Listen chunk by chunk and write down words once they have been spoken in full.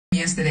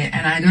yesterday,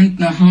 and I don't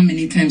know how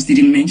many times did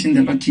he mention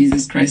the Lord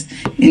Jesus Christ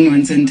in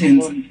one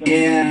sentence.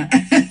 Yeah.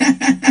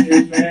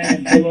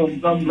 Amen. Come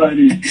on,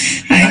 somebody.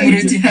 Hi,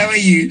 Ruti. How are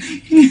you?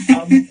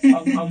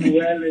 I'm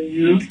well, and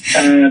you?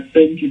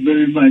 Thank you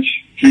very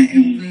much.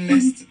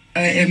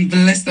 I am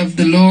blessed of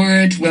the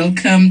Lord.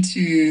 Welcome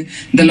to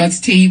the Lord's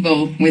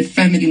Table with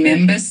family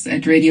members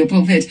at Radio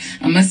Pulpit.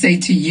 I must say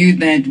to you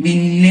that we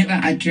never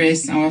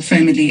address our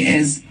family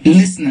as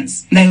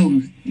listeners.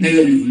 No.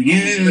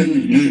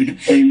 Amen.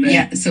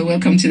 Yeah, so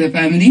welcome to the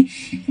family.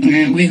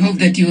 We hope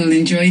that you will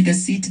enjoy the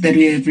seat that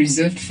we have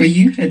reserved for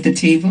you at the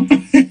table.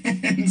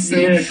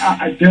 Yes,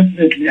 I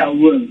definitely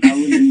will. I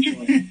will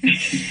enjoy.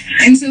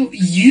 And so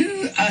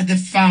you are the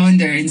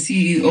founder and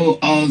CEO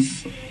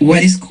of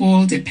what is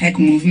called a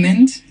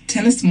PEGMOVEMENT.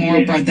 Tell us more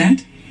about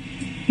that.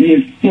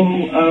 Yes, so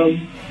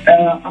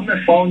I'm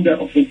a founder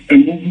of a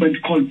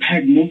movement called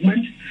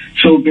PEGMOVEMENT.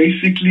 So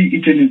basically,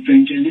 it's an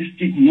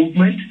evangelistic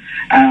movement.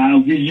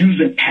 We use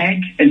a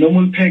peg, a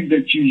normal peg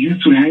that you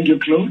use to hang your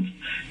clothes.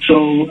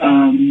 So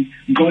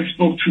God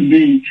spoke to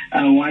me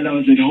while I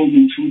was at home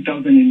in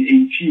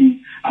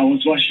 2018. I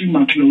was washing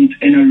my clothes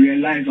and I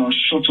realized I was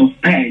short of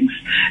pegs.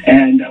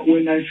 And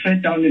when I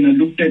sat down and I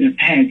looked at the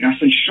peg, I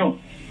said, sure,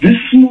 this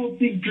small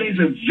thing plays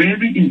a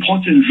very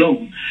important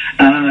role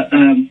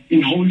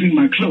in holding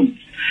my clothes.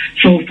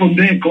 So from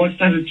there, God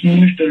started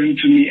ministering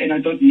to me, and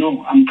I thought,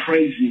 no, I'm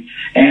crazy.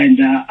 And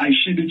I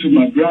shared it with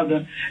my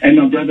brother, and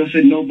my brother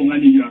said, no,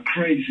 Bongani, you are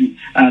crazy.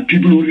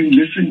 People wouldn't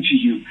listen to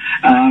you.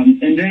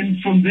 And then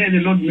from there, the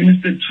Lord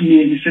ministered to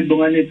me, and he said,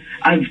 Bongani,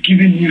 I've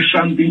given you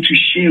something to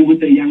share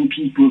with the young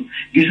people.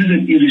 This is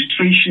an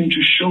illustration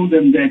to show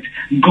them that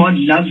God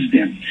loves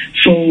them.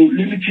 So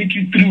let me take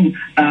you through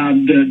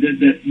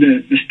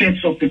the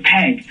steps of the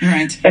peg.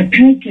 Right. A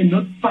peg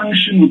cannot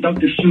function without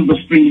the silver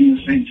spring in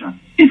the center.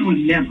 It will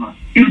never.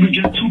 It will be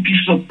just two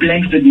pieces of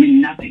blanks that mean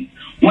nothing.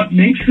 What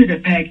makes it a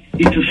peg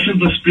is a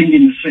silver spring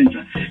in the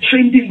center.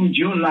 Same thing with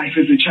your life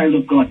as a child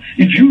of God.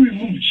 If you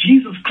remove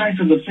Jesus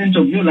Christ as the center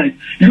of your life,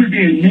 you'll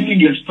be a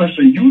meaningless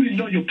person. You already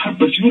know your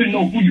purpose. You already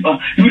know who you are.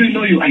 You already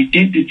know your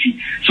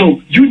identity.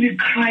 So you need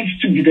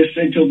Christ to be the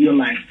center of your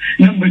life.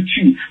 Number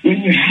two,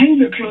 when you hang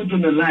the clothes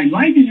on the line,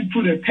 why do you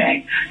put a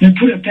peg? You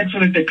put a peg so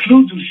that the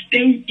clothes will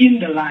stay in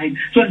the line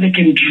so that they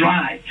can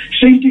dry.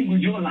 Same thing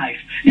with your life.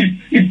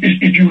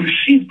 If you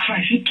receive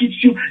Christ, He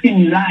keeps you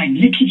in line.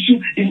 He keeps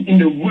you in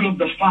the will of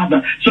the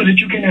Father so that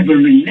you can have a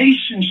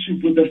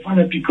relationship with the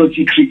Father because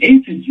He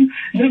created you.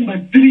 Number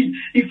three,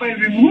 if I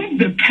remove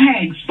the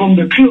pegs from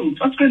the clothes,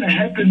 what's going to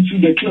happen to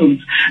the clothes?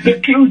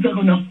 The clothes are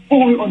going to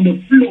fall on the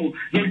floor.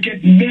 They'll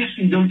get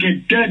messy. They'll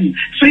get dirty.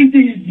 Same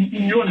thing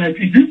in your life.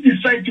 If you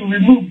decide to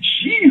remove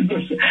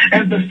Jesus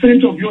as the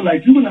center of your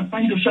life, you're going to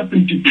find yourself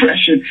in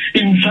depression,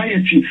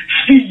 anxiety,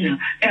 fear,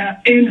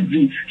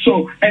 envy.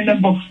 So, and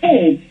number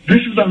four,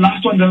 this is the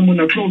last one that I'm going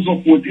to close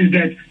off with, is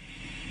that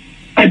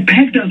a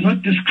peg does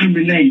not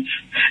discriminate.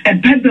 A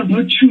peg does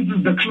not choose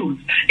the clothes.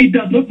 It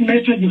does not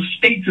matter your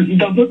status. It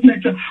does not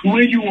matter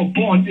where you were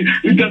born.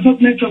 It does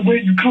not matter where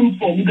you come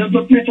from. It does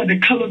not matter the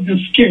color of your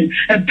skin.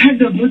 A peg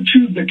does not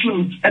choose the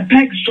clothes. A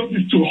peg's job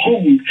is to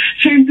hold.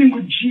 Same thing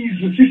with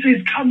Jesus. He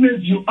says, come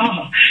as you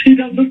are. He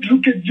does not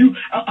look at you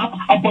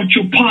about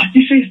your past.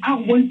 He says, I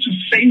want to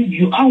save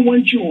you. I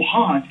want your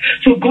heart.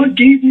 So God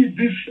gave me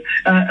this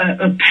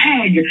a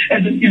peg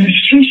as an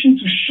illustration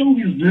to show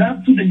His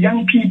love to the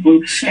young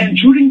people. And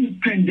during this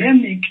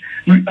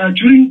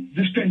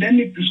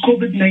pandemic, this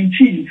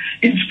COVID-19,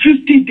 in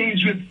 50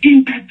 days, we've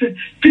impacted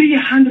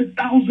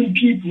 300,000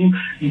 people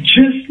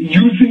just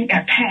using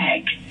a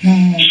peg.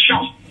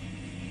 Sure.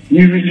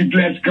 We really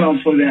bless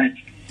God for that.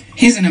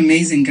 He's an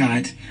amazing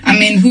God. I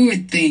mean, who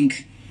would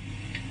think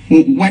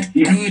what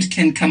good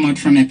can come out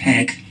from a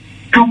peg?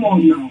 Come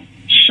on now.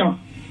 Sure.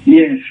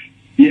 Yes.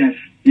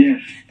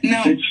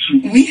 Now,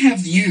 we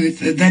have youth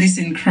that is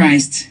in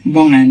Christ,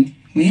 Bongani.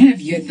 We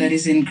have youth that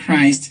is in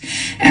Christ,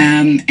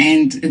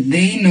 and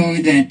they know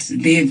that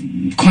they've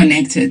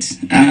connected.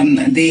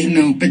 They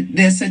know, but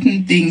there are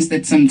certain things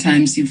that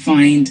sometimes you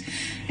find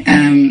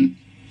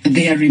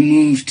they are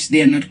removed,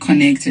 they are not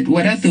connected.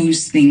 What are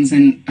those things,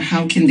 and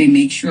how can they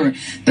make sure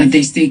that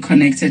they stay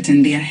connected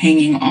and they are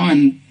hanging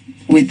on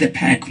with the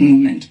PEG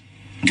movement?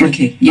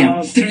 Okay,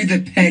 through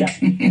the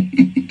PEG.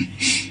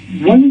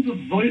 Yeah. One of the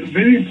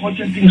very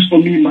important things for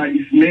me,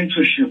 is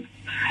mentorship.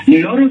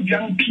 A lot of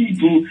young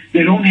people,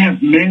 they don't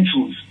have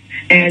mentors.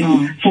 And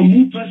for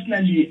me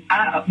personally,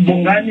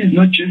 Bongani is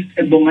not just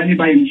a Bongani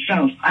by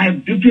himself. I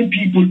have different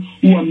people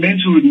who are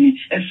mentoring me.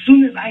 As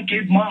soon as I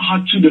gave my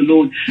heart to the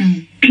Lord,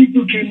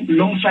 people came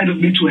alongside of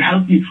me to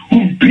help me,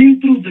 who've been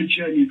through the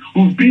journey,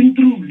 who've been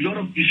through a lot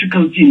of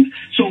difficult things.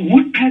 So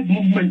Woodpad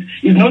movement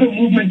is not a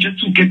movement just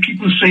to get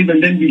people saved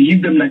and then we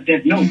leave them like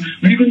that. No,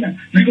 we're gonna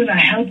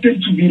help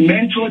them to be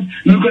mentored.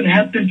 We're gonna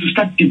help them to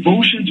start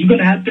devotions. We're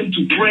gonna help them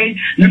to pray.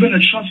 We're gonna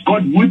trust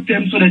God with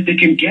them so that they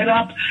can get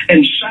up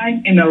and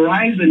shine and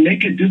arise and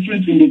make a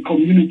difference in the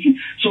community.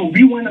 So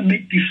we want to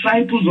make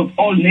disciples of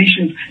all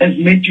nations, as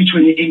Matthew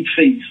 28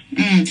 says.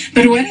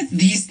 But what are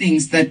these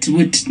things that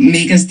would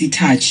make us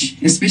detach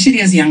detach,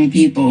 especially as young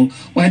people?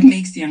 What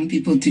makes young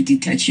people to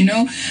detach? You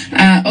know,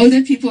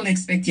 older people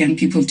expect young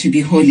people to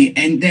be holy,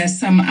 and there are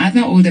some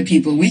other older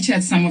people, which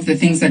are some of the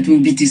things that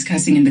we'll be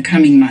discussing in the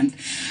coming month,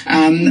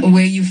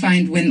 where you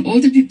find when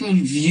older people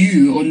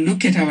view or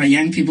look at our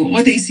young people,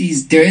 all they see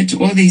is dirt,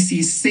 all they see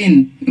is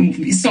sin.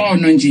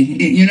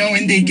 You know,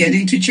 when they get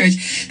into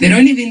church, they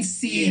don't even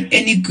see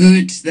any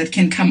good that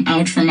can come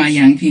out from our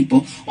young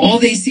people. All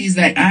they see is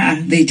that,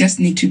 they just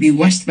need to be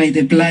washed by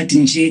the blood,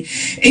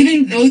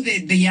 even though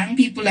the young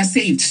people are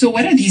saved. So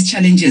what are these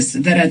challenges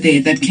that are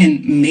there that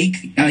can make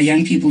our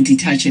young people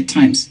detach at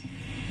times?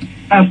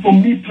 For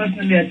me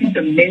personally, I think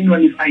the main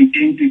one is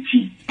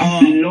identity.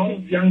 A lot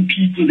of young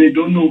people, they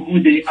don't know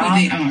who they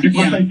are.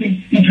 Because I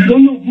think if you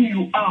don't know who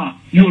you are,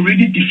 you're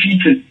already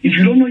defeated. If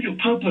you don't know your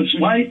purpose,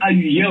 why are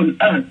you here on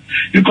earth?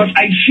 Because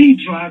I see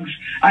drugs,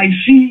 I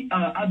see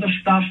other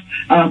stuff,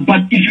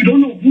 but if you don't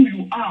know who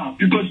you are,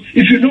 because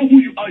if you know who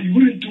you are, you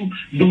wouldn't do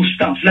those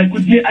stuff. Like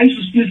with me, I used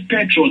to sniff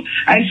petrol,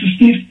 I used to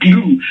sniff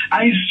glue,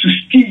 I used to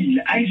steal,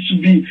 I used to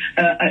be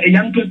a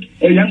young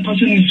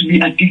person used to be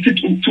addicted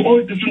to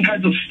all different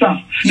kinds of stuff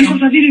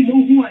because I didn't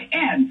know who I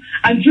am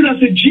until I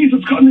said,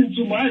 Jesus, come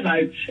into my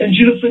life. And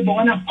Jesus said,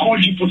 Bongani, I've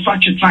called you for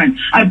such a time.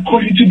 I've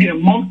called you to be a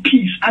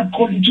mouthpiece. I've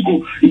called you to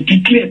go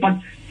declare. But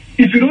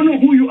if you don't know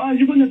who you are,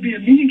 you're going to be a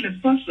meaningless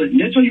person.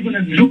 That's why you're going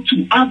to look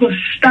to other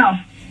stuff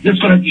that's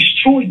going to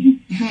destroy you.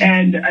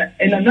 And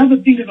another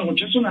thing that I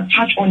just want to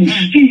touch on is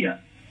fear.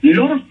 A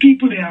lot of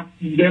people, they have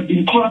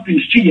been caught up in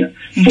fear.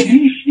 For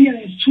me, fear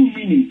has two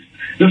meanings.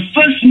 The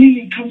first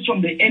meaning comes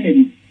from the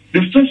enemy.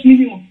 The first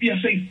meaning of fear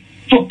says,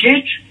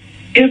 forget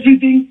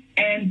everything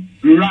and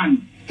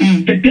run.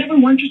 The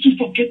devil wants you to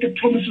forget the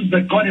promises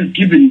that God has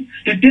given you.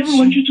 The devil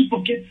wants you to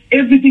forget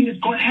everything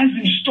that God has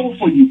in store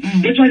for you.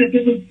 That's why the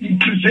devil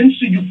presents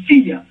to you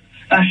fear.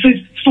 Says,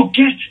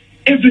 forget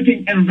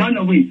everything and run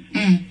away.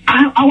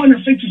 I want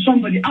to say to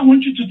somebody, I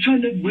want you to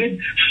turn that word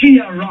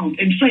fear around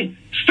and say,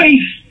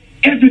 face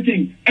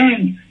everything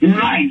and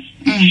rise.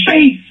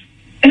 Face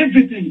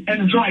everything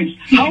and rise.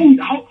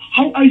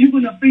 How are you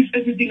going to face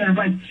everything and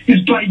rise?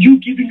 Is by you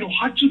giving your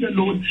heart to the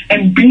Lord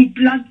and being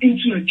plugged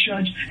into a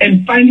church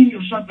and finding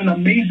yourself an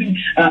amazing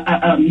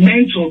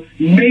mentor,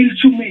 male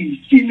to male,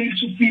 female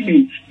to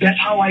female. That's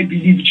how I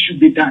believe it should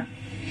be done.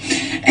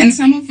 And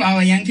some of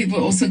our young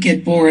people also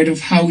get bored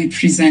of how we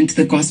present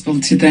the gospel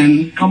to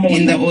them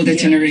in the older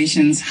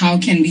generations. How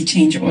can we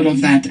change all of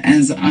that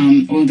as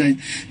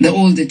the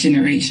older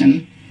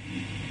generation?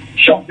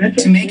 Sure.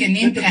 To make an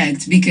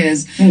impact,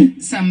 because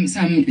some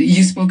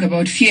you spoke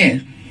about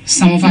fear.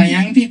 Some of our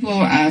young people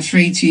are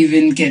afraid to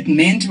even get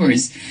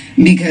mentors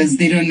because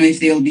they don't know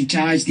if they'll be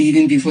judged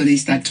even before they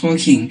start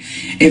talking,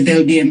 if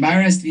they'll be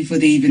embarrassed before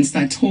they even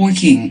start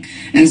talking.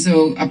 And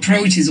so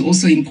approach is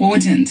also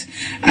important.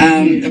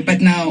 But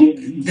now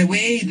the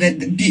way that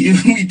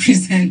we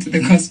present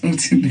the gospel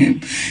to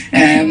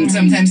them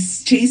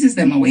sometimes chases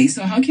them away.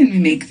 So how can we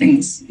make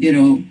things,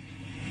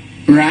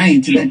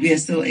 right, that we are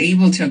still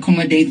able to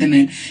accommodate them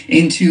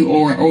into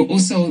or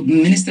also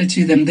minister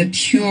to them the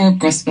pure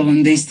gospel,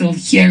 and they still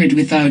hear it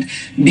without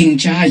being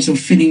judged or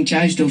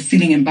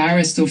feeling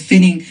embarrassed or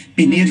feeling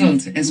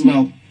belittled as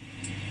well?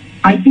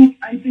 I think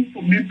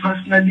for me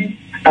personally,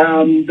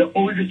 the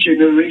older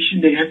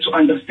generation, they have to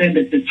understand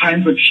that the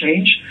times have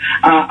changed.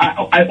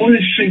 I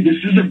always say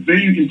this is a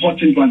very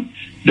important one.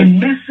 The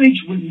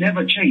message will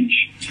never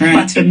change,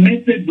 but the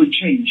method will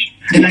change.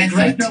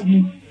 Right now,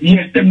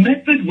 the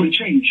method will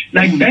change.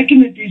 Like back in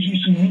the days, we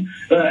used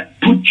to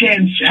put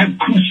tents, have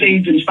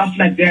crusades and stuff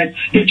like that.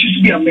 That used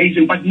to be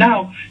amazing. But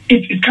now,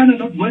 it's kind of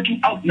not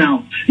working out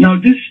now. Now,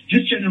 this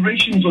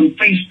generation is on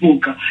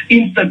Facebook,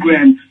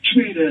 Instagram,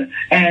 Twitter,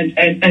 and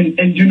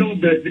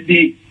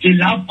they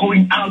love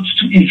going out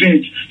to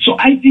events. So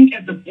I think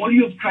as the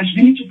body of Christ,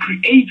 we need to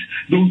create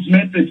those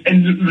methods.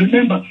 And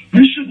remember,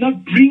 we should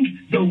not bring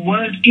the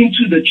world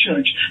into the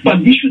church, but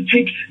we should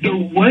take the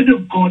word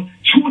of God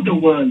to the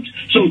world.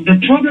 So the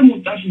problem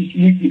with us is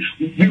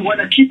we want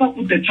to keep up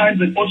with the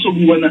times, and also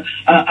we want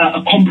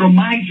to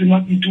compromise in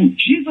what we do.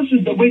 Jesus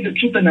is the way, the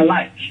truth, and the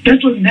life. That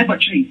will never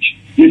change.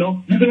 We're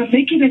going to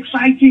make it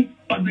exciting,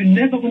 but we're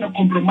never going to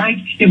compromise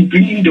in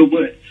bringing the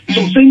word.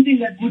 So same thing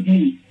like with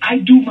me. I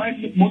do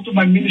most of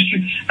my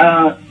ministry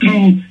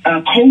through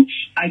coach.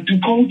 I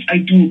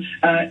do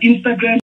Instagram.